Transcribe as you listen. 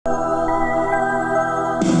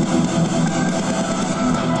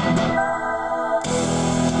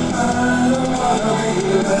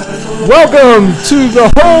Welcome to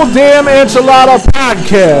the Whole Damn Enchilada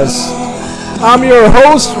Podcast. I'm your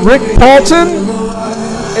host, Rick Paulton,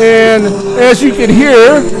 and as you can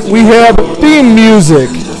hear, we have theme music.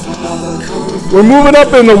 We're moving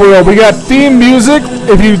up in the world. We got theme music.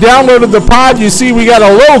 If you downloaded the pod, you see we got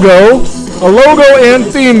a logo and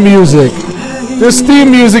theme music. This theme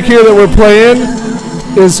music here that we're playing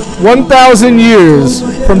is 1,000 Years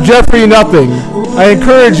from Jeffrey Nothing. I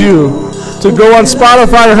encourage you to go on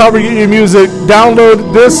Spotify or however you get your music,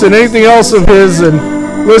 download this and anything else of his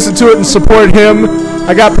and listen to it and support him.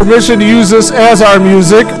 I got permission to use this as our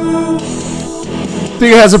music. I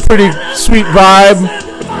think it has a pretty sweet vibe.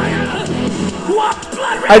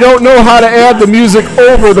 I don't know how to add the music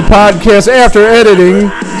over the podcast after editing,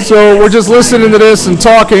 so we're just listening to this and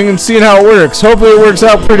talking and seeing how it works. Hopefully it works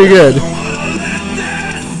out pretty good.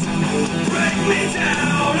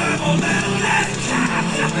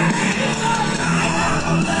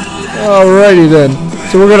 Alrighty then.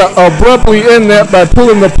 So we're going to abruptly end that by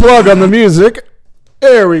pulling the plug on the music.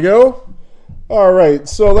 There we go. Alright,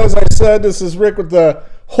 so as I said, this is Rick with the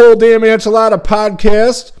Whole Damn Enchilada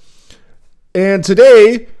Podcast. And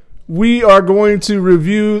today we are going to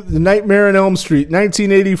review The Nightmare on Elm Street,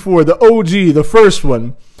 1984, the OG, the first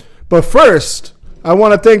one. But first, I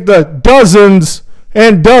want to thank the dozens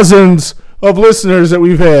and dozens of listeners that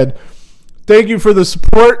we've had. Thank you for the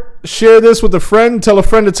support. Share this with a friend. Tell a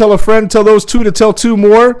friend to tell a friend. Tell those two to tell two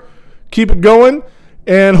more. Keep it going.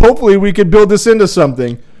 And hopefully we can build this into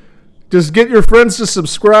something. Just get your friends to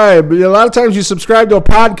subscribe. A lot of times you subscribe to a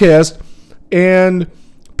podcast and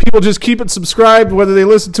people just keep it subscribed whether they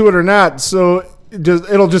listen to it or not. So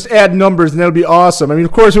it'll just add numbers and that'll be awesome. I mean,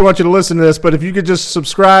 of course we want you to listen to this, but if you could just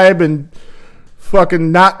subscribe and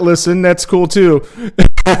fucking not listen, that's cool too.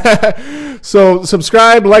 So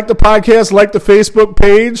subscribe, like the podcast, like the Facebook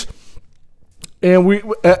page, and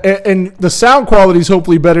and the sound quality is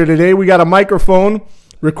hopefully better today. We got a microphone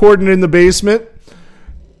recording in the basement.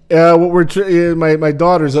 My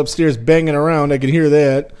daughter's upstairs banging around. I can hear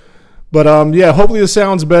that, but hopefully the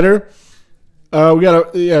sound's better. We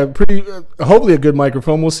got hopefully a good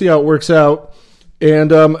microphone. We'll see how it works out.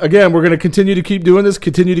 And again, we're going to continue to keep doing this,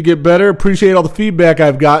 continue to get better. Appreciate all the feedback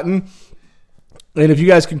I've gotten. And if you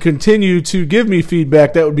guys can continue to give me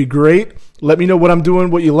feedback, that would be great. Let me know what I'm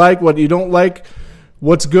doing, what you like, what you don't like,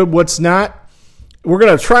 what's good, what's not. We're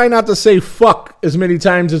going to try not to say fuck as many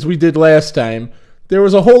times as we did last time. There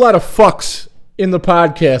was a whole lot of fucks in the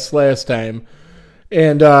podcast last time.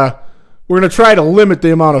 And we're going to try to limit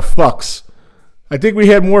the amount of fucks. I think we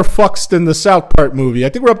had more fucks than the South Park movie. I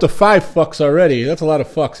think we're up to 5 fucks already. That's a lot of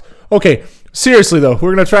fucks. Okay, seriously though,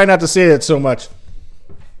 we're going to try not to say that so much.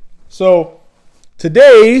 So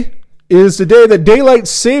today is the day that daylight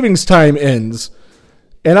savings time ends.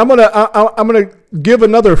 And I'm gonna give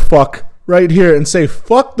another fuck right here and say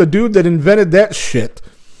fuck the dude that invented that shit.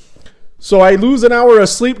 So I lose an hour of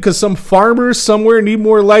sleep because some farmers somewhere need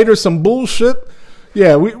more light or some bullshit.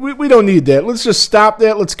 Yeah, we don't need that. Let's just stop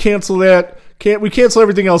that. Let's cancel that. We cancel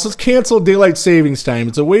everything else. Let's cancel daylight savings time.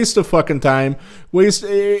 It's a waste of fucking time.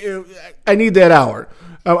 I need that hour.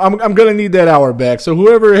 I'm going to need that hour back. So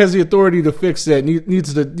whoever has the authority to fix that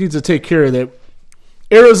needs to take care of that.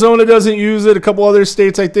 Arizona doesn't use it. A couple other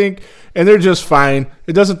states, I think, and they're just fine.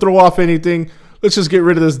 It doesn't throw off anything. Let's just get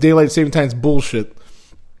rid of this daylight saving times bullshit.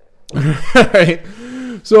 All right.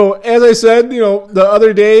 So as I said, the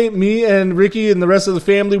other day, me and Ricky and the rest of the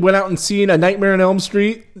family went out and seen A Nightmare on Elm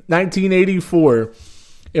Street, 1984.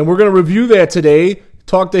 And we're going to review that today.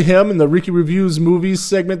 Talk to him in the Ricky Reviews Movies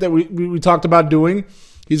segment that we talked about doing.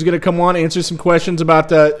 He's going to come on, answer some questions about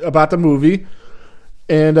the movie.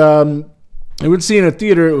 And I went see it in a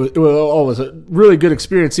theater. It was a really good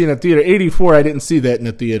experience seeing it in a theater. 84, I didn't see that in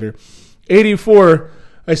a theater. 84,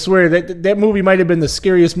 I swear, that movie might have been the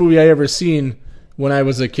scariest movie I ever seen when I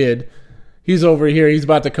was a kid. He's over here. He's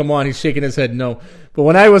about to come on. He's shaking his head no. But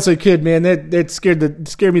when I was a kid, man, that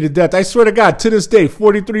scared me to death. I swear to God, to this day,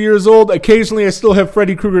 43 years old, occasionally I still have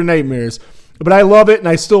Freddy Krueger nightmares. But I love it, and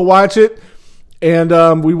I still watch it.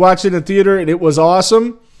 And we watched it in theater, and it was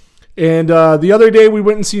awesome. And the other day, we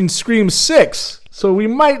went and seen Scream 6. So we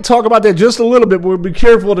might talk about that just a little bit, but we'll be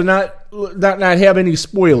careful to not have any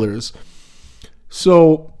spoilers.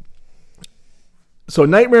 So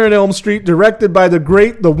Nightmare on Elm Street, directed by the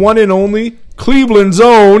great, the one and only, Cleveland's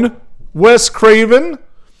own Wes Craven,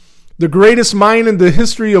 the greatest mind in the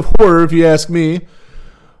history of horror, if you ask me.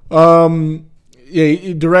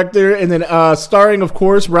 Director, and then starring, of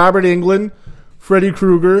course, Robert Englund, Freddy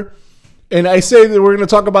Krueger. And I say that we're going to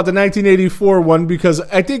talk about the 1984 one because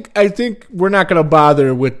I think we're not going to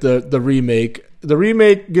bother with the remake. The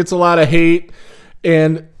remake gets a lot of hate,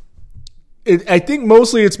 and I think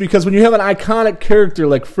mostly it's because when you have an iconic character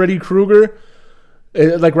like Freddy Krueger,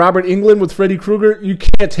 like Robert Englund with Freddy Krueger, you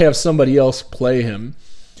can't have somebody else play him.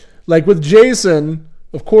 Like with Jason,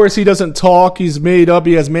 of course, he doesn't talk. He's made up.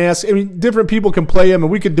 He has masks. I mean, different people can play him,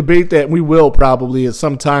 and we could debate that, and we will probably at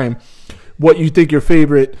some time, what you think your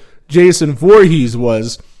favorite Jason Voorhees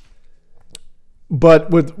was. But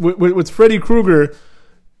with Freddy Krueger,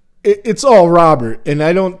 it's all Robert, and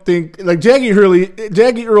I don't think like Jackie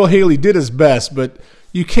Earle Haley did his best, but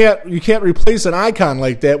you can't replace an icon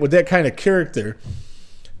like that with that kind of character.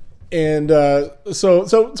 And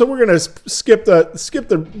so we're gonna skip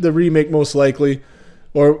the remake most likely,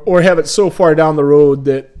 or have it so far down the road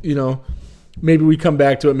that maybe we come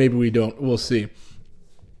back to it, maybe we don't. We'll see.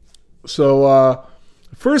 So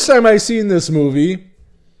first time I seen this movie,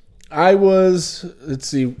 I was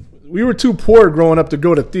we were too poor growing up to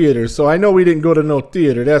go to theaters, so I know we didn't go to no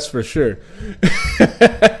theater. That's for sure.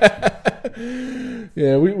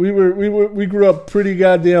 Yeah, we grew up pretty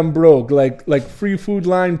goddamn broke, like free food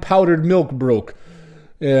line powdered milk broke.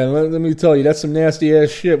 Yeah, let me tell you, that's some nasty ass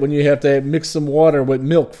shit when you have to mix some water with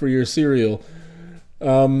milk for your cereal.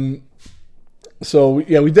 So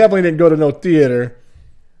yeah, we definitely didn't go to no theater.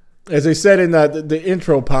 As I said in the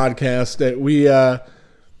intro podcast, that we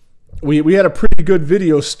had a pretty good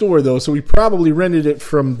video store though, so we probably rented it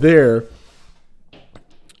from there.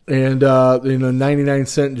 And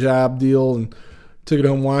 99-cent job deal, and took it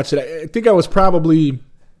home and watched it. I think I was probably,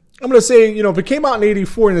 I'm going to say, if it came out in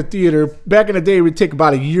 84 in the theater, back in the day, it would take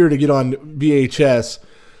about a year to get on VHS.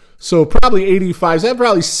 So probably 85. So I had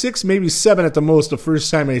probably 6, maybe 7 at the most the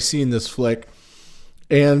first time I seen this flick.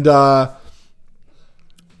 And,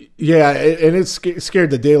 yeah, and it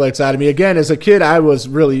scared the daylights out of me. Again, as a kid, I was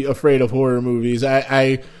really afraid of horror movies.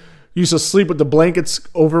 I used to sleep with the blankets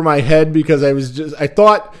over my head because I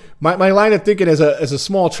thought my line of thinking as a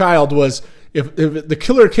small child was if the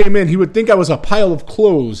killer came in, he would think I was a pile of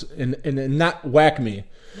clothes and not whack me.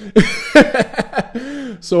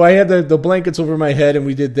 So I had the blankets over my head, and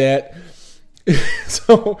we did that.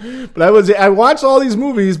 But I watched all these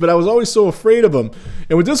movies, but I was always so afraid of them.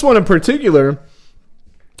 And with this one in particular,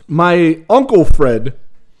 my Uncle Fred,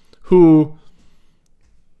 who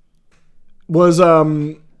was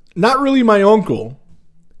not really my uncle,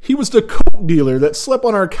 he was the coke dealer that slept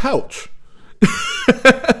on our couch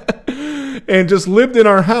and just lived in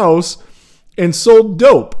our house and sold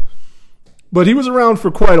dope. But he was around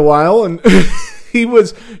for quite a while, and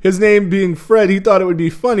his name being Fred, he thought it would be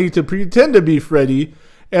funny to pretend to be Freddy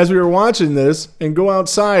as we were watching this and go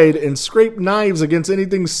outside and scrape knives against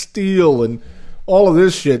anything steel and all of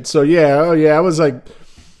this shit. So I was like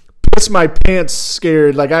piss my pants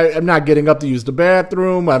scared. Like I'm not getting up to use the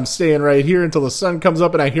bathroom. I'm staying right here until the sun comes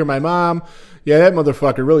up and I hear my mom. Yeah, that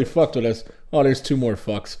motherfucker really fucked with us. Oh, there's 2 more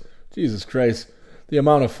fucks. Jesus Christ. The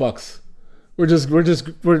amount of fucks.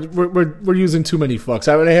 We're using too many fucks.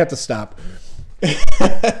 I have to stop.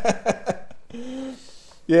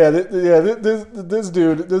 This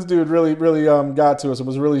dude really got to us. It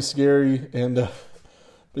was really scary, and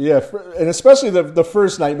but yeah, and especially the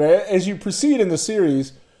first nightmare. As you proceed in the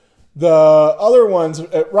series, the other ones,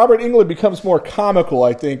 Robert Englund becomes more comical,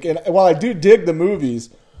 I think. And while I do dig the movies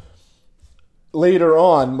later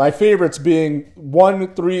on, my favorites being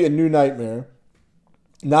 1, 3, and New Nightmare.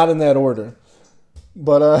 Not in that order,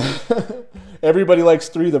 but everybody likes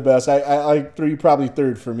 3 the best. I like 3 probably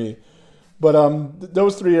third for me. But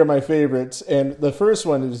those 3 are my favorites, and the first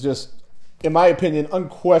one is just, in my opinion,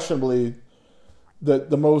 unquestionably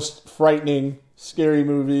the most frightening, scary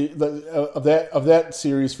movie of that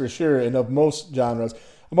series for sure, and of most genres.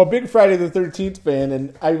 I'm a big Friday the 13th fan,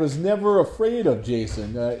 and I was never afraid of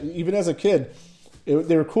Jason, even as a kid.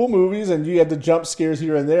 They were cool movies, and you had the jump scares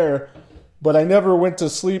here and there, but I never went to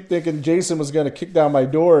sleep thinking Jason was going to kick down my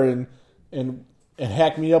door and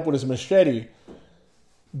hack me up with his machete.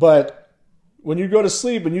 But when you go to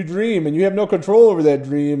sleep and you dream and you have no control over that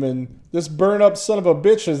dream, and this burn up son of a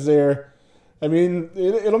bitch is there, I mean,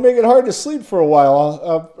 it'll make it hard to sleep for a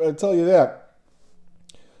while. I'll tell you that.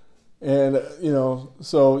 And,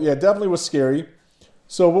 so yeah, definitely was scary.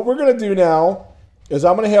 So what we're going to do now is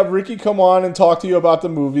I'm going to have Ricky come on and talk to you about the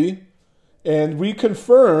movie. And we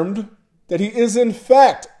confirmed that he is in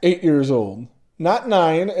fact 8 years old. Not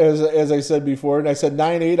 9, as I said before. And I said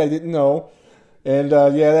 9, 8, I didn't know. And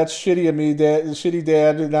that's shitty of me, shitty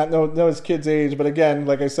dad, did not know his kid's age. But again,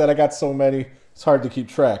 like I said, I got so many, it's hard to keep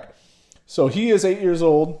track. So he is 8 years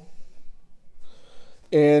old,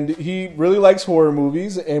 and he really likes horror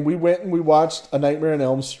movies. And we went and we watched A Nightmare on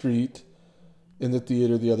Elm Street in the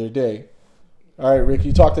theater the other day. All right,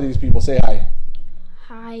 Ricky, talk to these people. Say hi.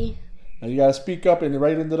 Hi. Now you gotta speak up and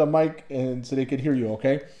right into the mic, and so they can hear you.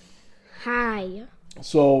 Okay. Hi.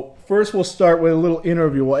 So first, we'll start with a little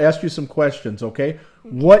interview. We'll ask you some questions. Okay.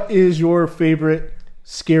 What is your favorite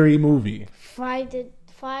scary movie? Friday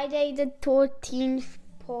the 13th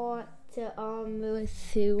part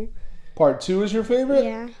 2. Part 2 is your favorite?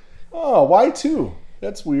 Yeah, Oh, why 2?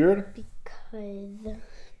 That's weird. because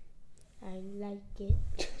I like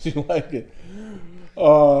it. You like it.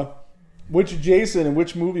 Which Jason and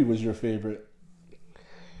which movie was your favorite?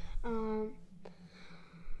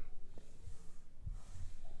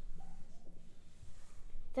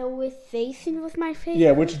 The with Jason was my favorite.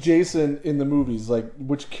 Yeah, which Jason in the movies? Like,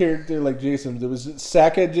 which character like Jason? Was it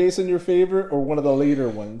Sackhead Jason your favorite or one of the later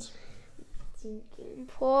ones?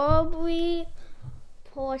 Probably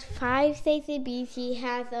part 5 Jason because he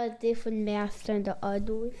has a different mask than the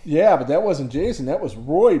others. Yeah, but that wasn't Jason. That was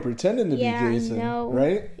Roy pretending to Yeah, be Jason. I know.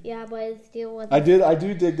 Right? Yeah, but it still was. I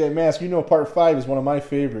do dig that mask. You know, part 5 is one of my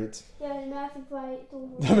favorites. Yeah, the mask is right over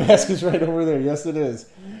The mask is right over there. Yes, it is.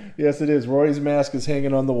 Yes, it is. Roy's mask is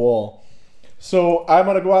hanging on the wall. So I'm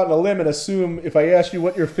going to go out on a limb and assume if I asked you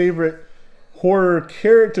what your favorite horror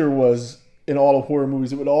character was in all of horror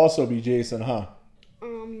movies, it would also be Jason, huh?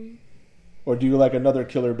 Or do you like another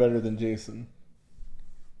killer better than Jason?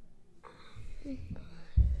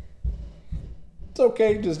 It's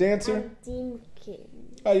okay. Just answer. I'm thinking.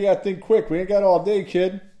 Oh, you got to think quick. We ain't got all day,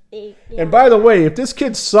 kid. Yeah. And by the way, if this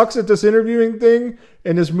kid sucks at this interviewing thing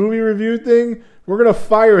and this movie review thing, we're going to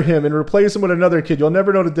fire him and replace him with another kid. You'll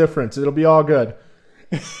never know the difference. It'll be all good.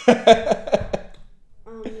 Yeah,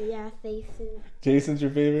 Jason. Jason's your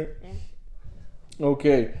favorite? Yeah.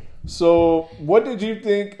 Okay. So, what did you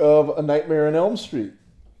think of A Nightmare on Elm Street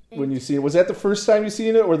when you see it? Was that the first time you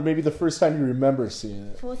seen it or maybe the first time you remember seeing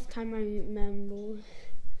it? First time I remember.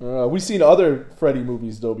 We've seen other Freddy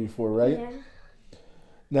movies, though, before, right? Yeah.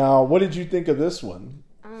 Now, what did you think of this one?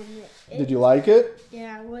 Did It- you like it?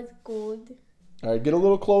 Yeah, it was good. All right, get a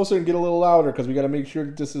little closer and get a little louder because we got to make sure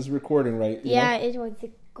that this is recording right. you Yeah, know? it was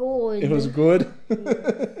good. It was good.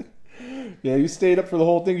 Yeah, you stayed up for the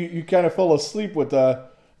whole thing. You kind of fell asleep with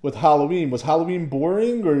Halloween. Was Halloween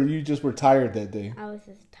boring, or you just were tired that day? I was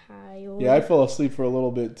just tired. Yeah, I fell asleep for a little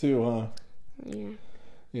bit too, huh? Yeah.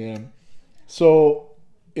 Yeah. So,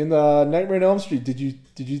 in the Nightmare on Elm Street, did you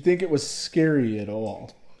think it was scary at all?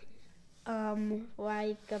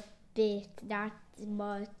 Like a bit, not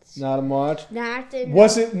much. Not much. Not enough.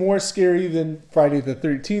 Was it more scary than Friday the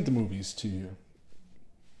 13th movies to you?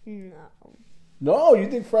 No. No, you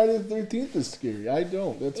think Friday the 13th is scary. I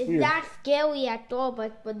don't. That's It's weird. not scary at all,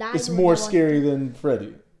 but I It's don't more know what scary than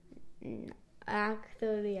Freddy.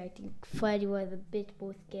 Actually, I think Freddy was a bit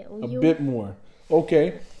more scary. A bit more.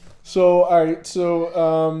 Okay. So, all right.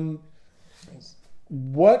 So,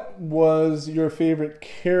 what was your favorite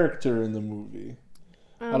character in the movie?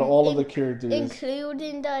 Out of all of the characters.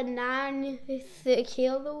 Including the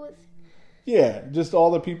non-killers. Yeah, just all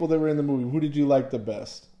the people that were in the movie. Who did you like the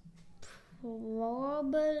best?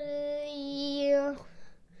 Probably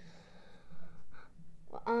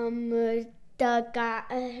the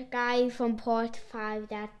guy from part 5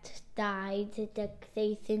 that died, the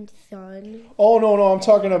Jason's son. Oh, no, I'm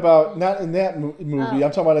talking about, not in that movie. Oh.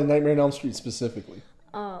 I'm talking about in Nightmare on Elm Street specifically.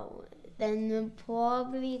 Oh, then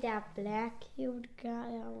probably that black-haired guy.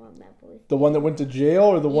 I don't remember. The one that went to jail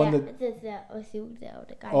or the one that... the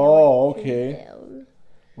guy. Oh, that went to okay. jail.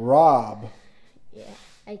 Rob. Yeah,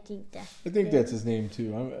 I think that's. I think that's his name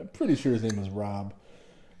too. I'm pretty sure his name was Rob.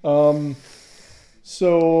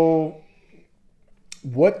 So,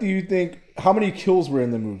 what do you think? How many kills were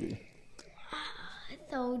in the movie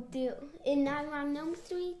So in Nightmare on Elm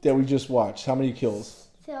Street, that we just watched? How many kills?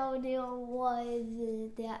 so there was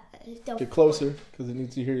the Get closer because it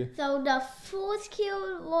needs to hear you. So the first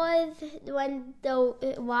kill was when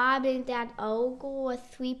the Rob and that ogre was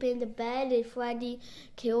sleeping in the bed and Freddy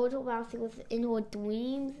killed her while she was in her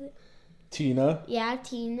dreams. Tina. Yeah,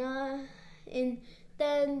 Tina. And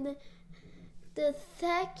then the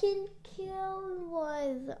second kill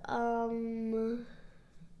was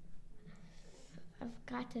I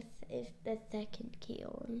forgot to say the second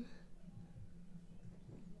kill.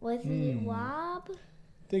 Was it Rob? I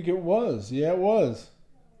think it was. Yeah, it was.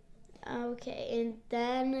 Okay, and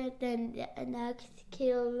then the next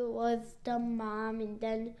kill was the mom, and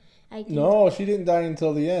then I think. No, she didn't die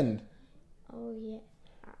until the end. Oh yeah.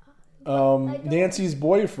 Nancy's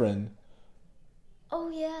boyfriend. Oh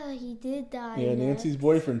yeah, he did die. Yeah, Nancy's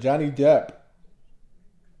boyfriend, Johnny Depp.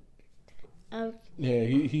 Okay. Yeah,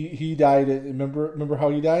 he died. Remember how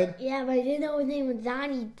he died? Yeah, but I didn't know his name was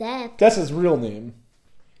Johnny Depp. That's his real name.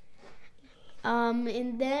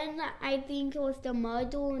 And then I think it was the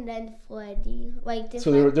mother and then Freddy. Like, did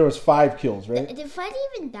So there was 5 kills, right? Did Freddy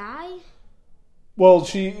even die? Well,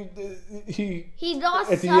 He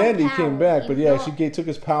lost at the some end he power. came back, but yeah, lost- she took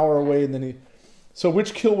his power away, and then he. So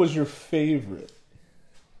which kill was your favorite?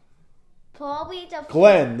 Probably the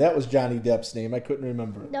Glenn. That was Johnny Depp's name. I couldn't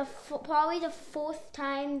remember. Probably the first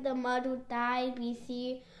time the mother died we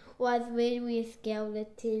see was with a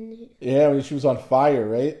skeleton. Yeah, when she was on fire,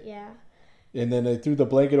 right? Yeah. And then they threw the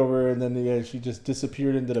blanket over her, and then she just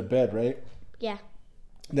disappeared into the bed, right? Yeah.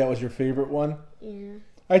 That was your favorite one? Yeah.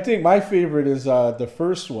 I think my favorite is the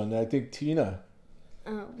first one. I think Tina.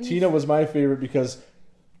 Tina was my favorite because,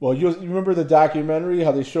 well, you remember the documentary,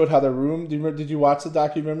 how they showed how the room, did you watch the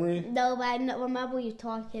documentary? No, but I remember you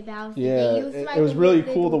talking about it. Yeah, They used, like, it was a really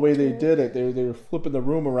big cool the way they tool. did it. They were flipping the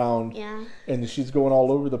room around, Yeah. and she's going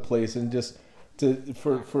all over the place, and just they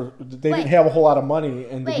Wait. didn't have a whole lot of money,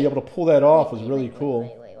 and to be Wait. able to pull that off was Wait, really wait, cool.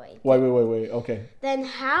 Wait. Wait. Okay. Then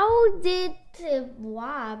how did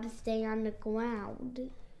Rob stay on the ground?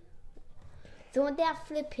 Don't that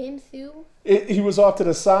flip him through? He was off to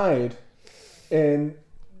the side, and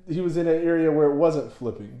he was in an area where it wasn't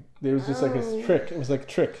flipping. It was just like a trick. It was like a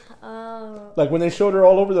trick. Oh. Like when they showed her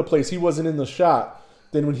all over the place, he wasn't in the shot.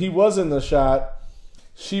 Then when he was in the shot,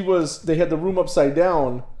 they had the room upside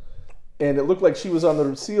down, and it looked like she was on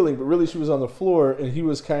the ceiling, but really she was on the floor, and he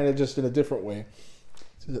was kind of just in a different way.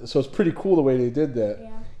 So it's pretty cool the way they did that.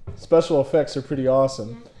 Yeah. Special effects are pretty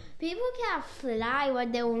awesome. People can't fly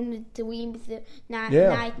when they're in the dreams,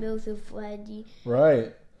 nightmares of Freddy.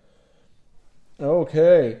 Right.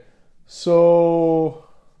 Okay. So,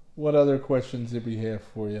 what other questions did we have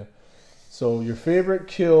for you? So, your favorite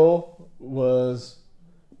kill was,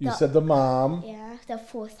 you said the mom. Yeah, the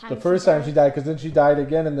first time. The first time she died, because then she died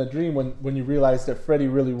again in the dream when you realized that Freddy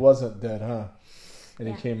really wasn't dead, huh? And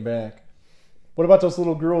he came back. What about those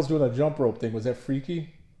little girls doing a jump rope thing? Was that freaky?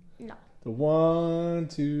 No. The 1,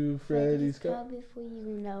 2, Freddy's got. Before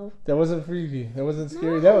you know. That wasn't freaky. That wasn't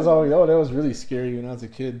scary. No. That was always. Oh, that was really scary when I was a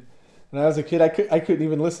kid. When I was a kid, I couldn't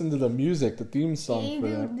even listen to the music, the theme song for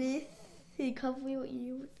that. This. He covered your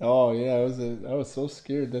ears. Oh yeah, I was so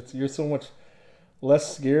scared. You're so much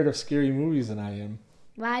less scared of scary movies than I am.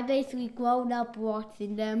 I basically grown up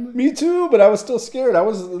watching them. Me too, but I was still scared. I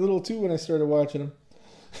was a little too when I started watching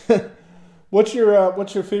them. What's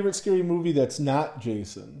your favorite scary movie that's not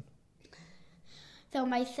Jason? So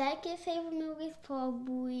my second favorite movie is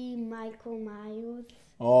probably Michael Myers.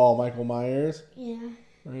 Oh, Michael Myers. Yeah.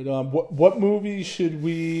 Right on. What movie should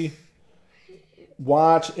we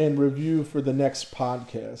watch and review for the next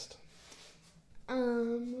podcast?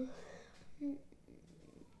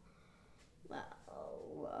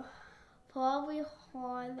 Well, probably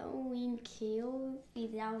Halloween Kills.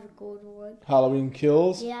 That was a good one. Halloween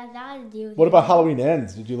Kills? Yeah, that was good. What about Halloween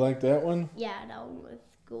Ends? Did you like that one? Yeah, that one was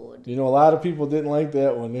good. You know, a lot of people didn't like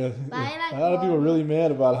that one. Yeah. But I like A lot of people were really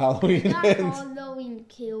mad about Halloween I Ends. Halloween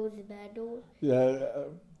Kills better. Yeah.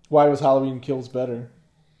 Why was Halloween Kills better?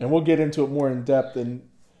 And we'll get into it more in depth. And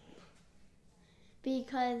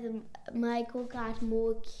Because Michael got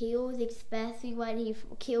more kills, especially when he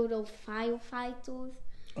killed those firefighters.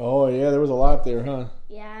 oh yeah, there was a lot there, huh?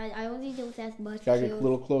 Yeah, I don't think there was as much Gotta get a kills.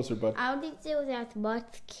 little closer, bud. I don't think there was as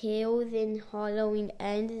much kills in Halloween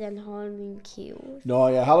Ends than Halloween Kills. No,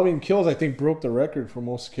 yeah, Halloween Kills I think broke the record for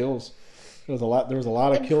most kills. There was a lot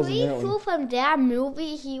of kills in that Pretty one. cool from that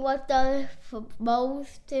movie, he was the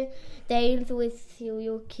most dangerous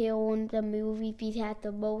serial killer in the movie. He had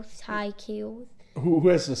the most high kills. Who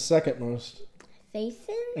has the second most?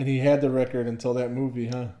 Jason? And he had the record until that movie,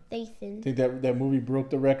 huh? Jason. I think that movie broke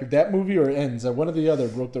the record. That movie or Ends, one of the other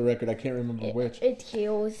broke the record. I can't remember which. It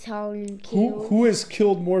kills, Halloween Kills. Who has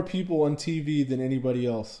killed more people on TV than anybody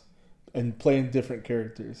else, and playing different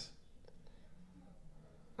characters?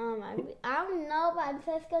 I don't know, but I'm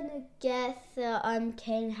just gonna guess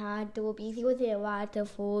Kane Hodder because he was in a lot of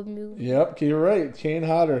horror movies. Yep, you're right. Kane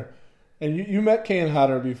Hodder. And you met Kane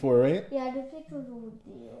Hodder before, right? Yeah, the pictures were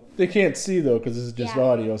real. They can't see, though, because this is just Yeah.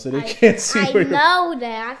 audio, so they can't see I where you're... know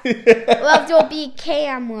that. Well, there'll be a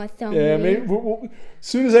camera somewhere. Yeah, maybe as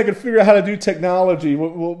soon as I can figure out how to do technology,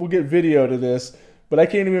 we'll get video to this. But I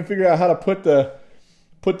can't even figure out how to put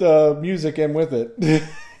the music in with it.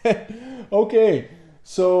 Okay,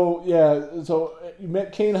 so you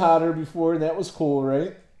met Kane Hodder before, and that was cool,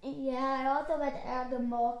 right? Yeah, I also met Adam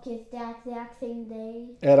Marcus that exact same day.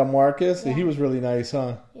 Adam Marcus, Yeah. he was really nice,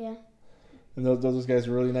 huh? Yeah. And those guys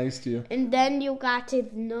were really nice to you. And then you got his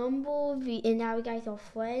number, and now you guys are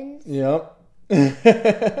friends. Yep.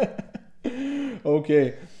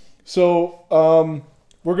 Okay. So,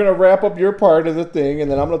 we're going to wrap up your part of the thing,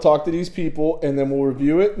 and then I'm going to talk to these people, and then we'll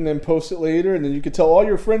review it, and then post it later, and then you can tell all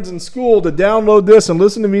your friends in school to download this and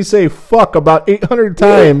listen to me say fuck about 800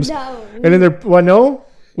 times. No. And then they're, well, no?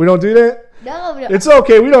 We don't do that? No. It's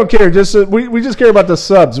okay. We don't care. Just we just care about the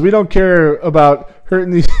subs. We don't care about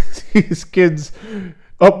hurting these kids'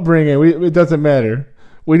 upbringing. It doesn't matter.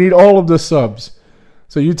 We need all of the subs.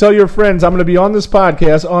 So you tell your friends, I'm going to be on this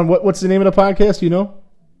podcast. On what's the name of the podcast? You know?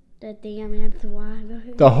 The damn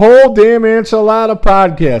enchilada. The whole damn enchilada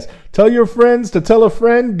podcast. Tell your friends to tell a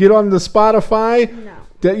friend. Get on the Spotify.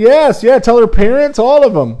 No. Yes, tell their parents. All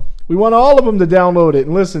of them. We want all of them to download it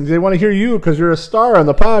and listen. They want to hear you because you're a star on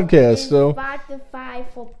the podcast. So Spotify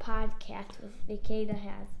for podcasts with Nikita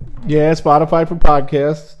has. Yeah, Spotify for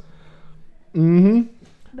podcasts.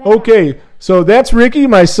 Okay, so that's Ricky,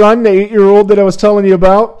 my son, the 8-year-old that I was telling you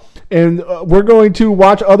about. And we're going to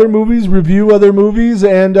watch other movies, review other movies,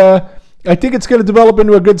 and I think it's going to develop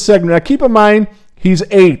into a good segment. Now, keep in mind, he's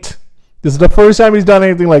 8. This is the first time he's done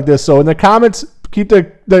anything like this. So in the comments, keep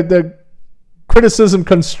the criticism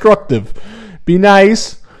constructive. Be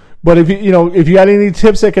nice, but if you got any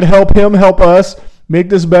tips that could help him, help us make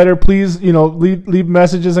this better, please, leave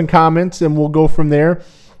messages and comments, and we'll go from there.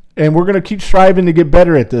 And we're going to keep striving to get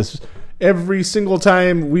better at this every single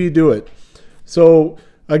time we do it. So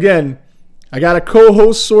again, I got a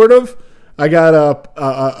co-host, sort of. I got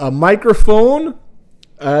a microphone.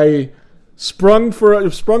 I sprung for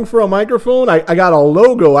a microphone. I got a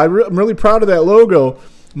logo. I'm really proud of that logo.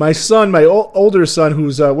 My son, my older son,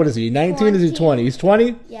 who's what is he? 19? 20. Is he 20? He's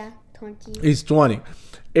 20. Yeah, 20. He's 20.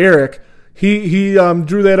 Eric, he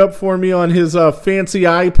drew that up for me on his fancy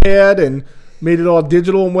iPad and made it all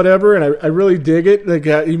digital and whatever. And I really dig it. Like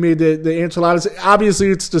he made the enchiladas.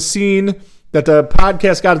 Obviously, it's the scene that the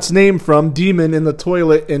podcast got its name from, Demon in the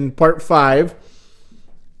Toilet in part 5.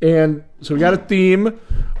 And so we got a theme.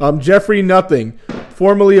 Jeffrey Nothing,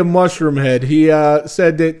 formerly of Mushroom Head, he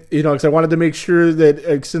said that, because I wanted to make sure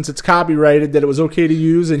that since it's copyrighted, that it was okay to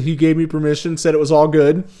use, and he gave me permission, said it was all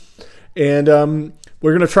good. And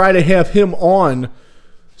we're going to try to have him on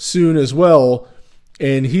soon as well.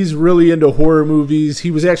 And he's really into horror movies. He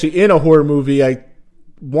was actually in a horror movie. I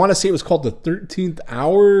want to say it was called The 13th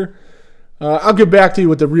Hour. I'll get back to you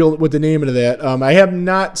with the name of that. I have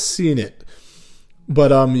not seen it.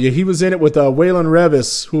 But he was in it with Waylon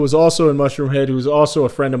Revis, who was also in Mushroom Head, who's also a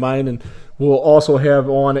friend of mine, and we'll also have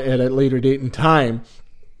on at a later date and time.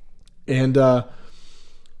 And so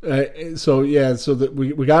that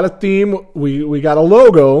we got a theme, we got a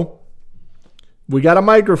logo, we got a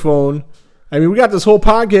microphone. I mean, we got this whole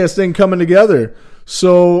podcast thing coming together.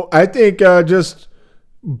 So I think just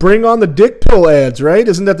bring on the dick pill ads, right?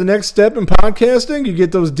 Isn't that the next step in podcasting? You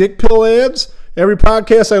get those dick pill ads. Every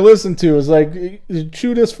podcast I listen to is like,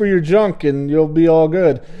 chew this for your junk and you'll be all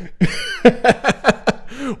good.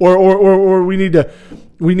 or we need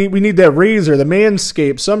that razor, the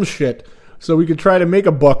Manscaped, some shit, so we could try to make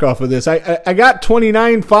a buck off of this. I got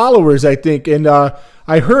 29 followers, I think, and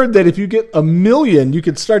I heard that if you get 1 million, you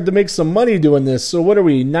could start to make some money doing this. So what are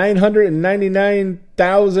we,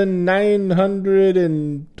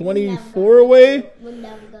 999,924 away?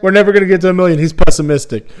 We're never going to get to 1 million. He's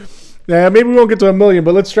pessimistic. Maybe we won't get to 1 million,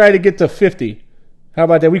 but let's try to get to 50. How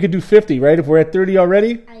about that? We could do 50, right? If we're at 30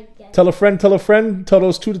 already? I guess. Tell a friend, tell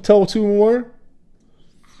those two to tell two more.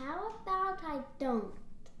 How about I don't?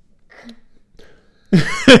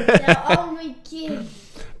 They're only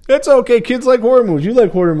kids. It's okay. Kids like horror movies. You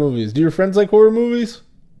like horror movies. Do your friends like horror movies?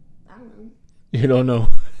 I don't know. You don't know.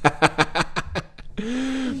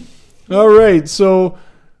 All right, so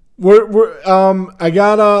I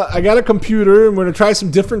got a computer, and we're gonna try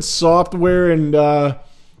some different software, and I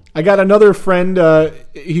got another friend.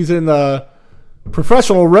 He's in the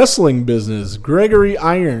professional wrestling business. Gregory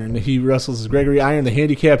Iron. He wrestles as Gregory Iron, the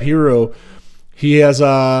handicap hero. He has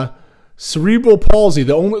cerebral palsy.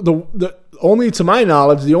 The only, to my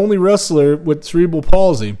knowledge, the only wrestler with cerebral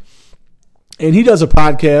palsy. And he does a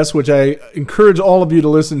podcast, which I encourage all of you to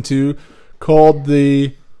listen to, called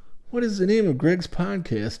what is the name of Greg's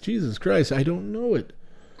podcast? Jesus Christ, I don't know it.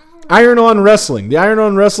 Iron On Wrestling. The Iron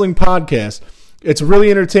On Wrestling podcast. It's really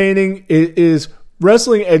entertaining. It is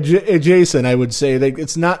wrestling adjacent, I would say.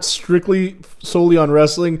 It's not strictly solely on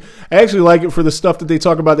wrestling. I actually like it for the stuff that they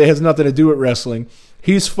talk about that has nothing to do with wrestling.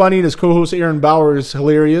 He's funny, and his co-host Aaron Bauer is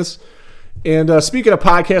hilarious. And speaking of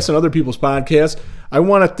podcasts and other people's podcasts, I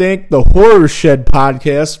want to thank the Horror Shed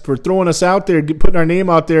podcast for throwing us out there, putting our name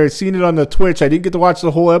out there. I've seen it on the Twitch. I didn't get to watch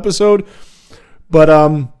the whole episode, but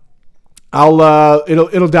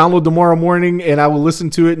It'll download tomorrow morning, and I will listen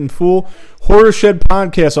to it in full. Horror Shed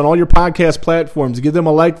Podcast on all your podcast platforms. Give them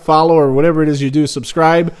a like, follow, or whatever it is you do.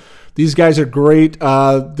 Subscribe. These guys are great.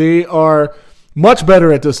 They are much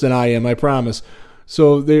better at this than I am, I promise.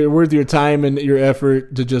 So they're worth your time and your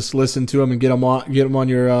effort to just listen to them and get them on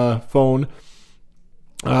your phone.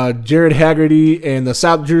 Jared Haggerty and the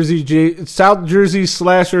South Jersey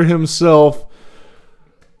slasher himself,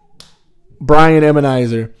 Brian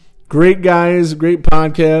Emmenizer. Great guys, great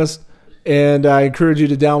podcast, and I encourage you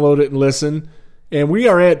to download it and listen. And we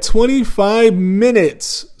are at 25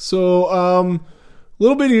 minutes, so a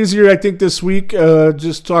little bit easier, I think, this week.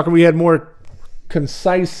 Just talking, we had more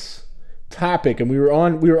concise topic, and we were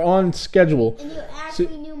on schedule. And you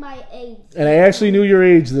actually knew my age. And I actually knew your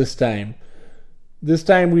age this time. This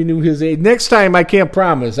time we knew his age. Next time I can't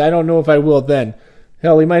promise. I don't know if I will then.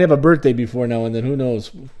 Hell, he might have a birthday before now and then. Who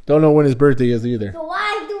knows? Don't know when his birthday is either. So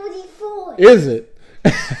why do it for? Is it?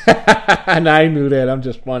 And I knew that. I'm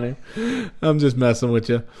just funny. I'm just messing with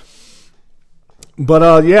you.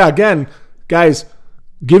 But yeah, again, guys,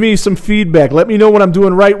 give me some feedback. Let me know what I'm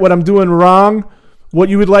doing right, what I'm doing wrong, what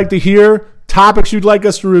you would like to hear, topics you'd like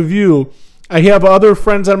us to review. I have other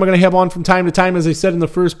friends that I'm going to have on from time to time, as I said in the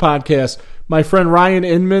first podcast. My friend Ryan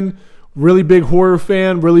Inman, really big horror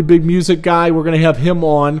fan, really big music guy. We're going to have him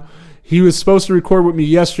on. He was supposed to record with me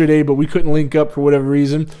yesterday, but we couldn't link up for whatever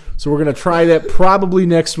reason. So we're going to try that probably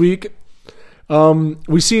next week.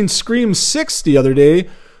 We seen Scream 6 the other day.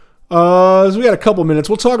 So we got a couple minutes.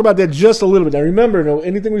 We'll talk about that just a little bit. Now remember,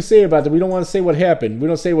 anything we say about that, we don't want to say what happened. We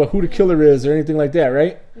don't say who the killer is or anything like that,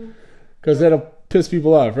 right? Because that'll piss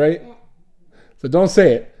people off, right? So don't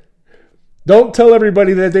say it. Don't tell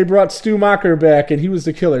everybody that they brought Stu Macher back and he was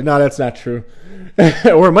the killer. No, that's not true.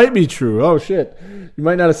 Or it might be true. Oh, shit. You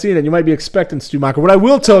might not have seen it. You might be expecting Stu Macher. What I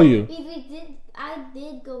will tell you. I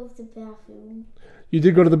did go to the bathroom. You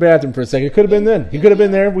did go to the bathroom for a second. It could have been then. He could have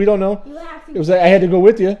been there. We don't know. It was. I had to go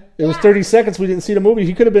with you. It was 30 seconds. We didn't see the movie.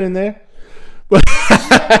 He could have been in there. But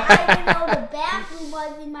I didn't know the bathroom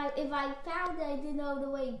was in my... If I found it, I didn't know the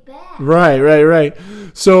way back. Right.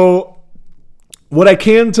 So... what I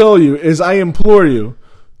can tell you is I implore you,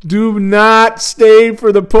 do not stay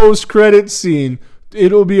for the post-credit scene.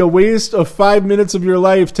 It'll be a waste of 5 minutes of your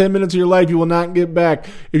life, 10 minutes of your life you will not get back.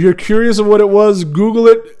 If you're curious of what it was, Google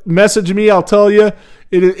it, message me, I'll tell you.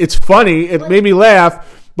 It's funny. It made me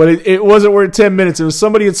laugh, but it wasn't worth 10 minutes. If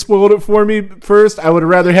somebody had spoiled it for me first, I would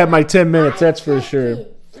rather have my 10 minutes, that's for sure.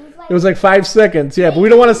 It was like 5 seconds, yeah, but we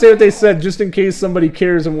don't want to say what they said just in case somebody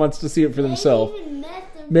cares and wants to see it for themselves.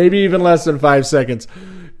 Maybe even less than 5 seconds.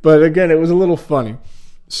 But again, it was a little funny.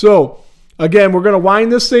 So, again, we're going to wind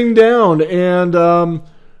this thing down. And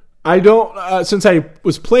I don't, since I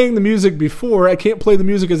was playing the music before, I can't play the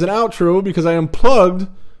music as an outro because I unplugged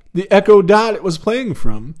the Echo Dot it was playing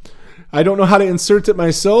from. I don't know how to insert it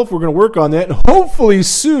myself. We're going to work on that. And hopefully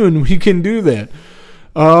soon we can do that.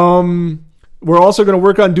 We're also going to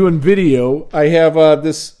work on doing video. I have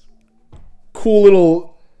this cool little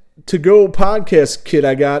to-go podcast kit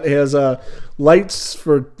I got. It has lights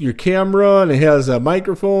for your camera, and it has a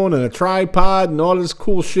microphone and a tripod and all this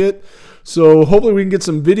cool shit. So hopefully we can get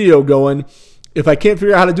some video going. If I can't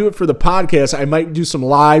figure out how to do it for the podcast, I might do some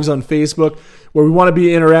lives on Facebook where we want to be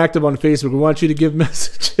interactive on Facebook. We want you to give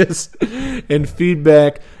messages and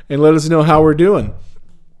feedback and let us know how we're doing.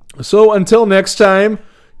 So until next time,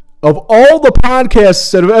 of all the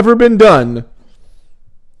podcasts that have ever been done,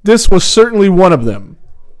 this was certainly one of them.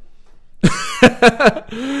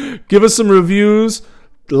 Give us some reviews,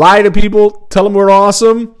 lie to people, tell them we're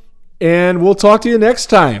awesome, and we'll talk to you next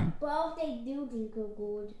time. Well, if they do think we're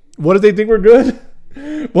good. What if they think we're good?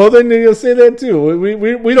 Well, then you'll say that too.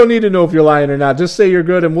 We don't need to know if you're lying or not. Just say you're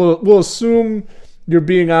good, and we'll assume you're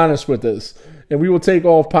being honest with us, and we will take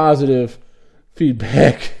all positive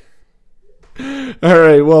feedback. All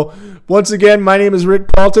right, well, once again, my name is Rick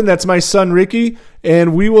Paulton. That's my son, Ricky,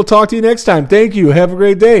 and we will talk to you next time. Thank you. Have a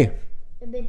great day.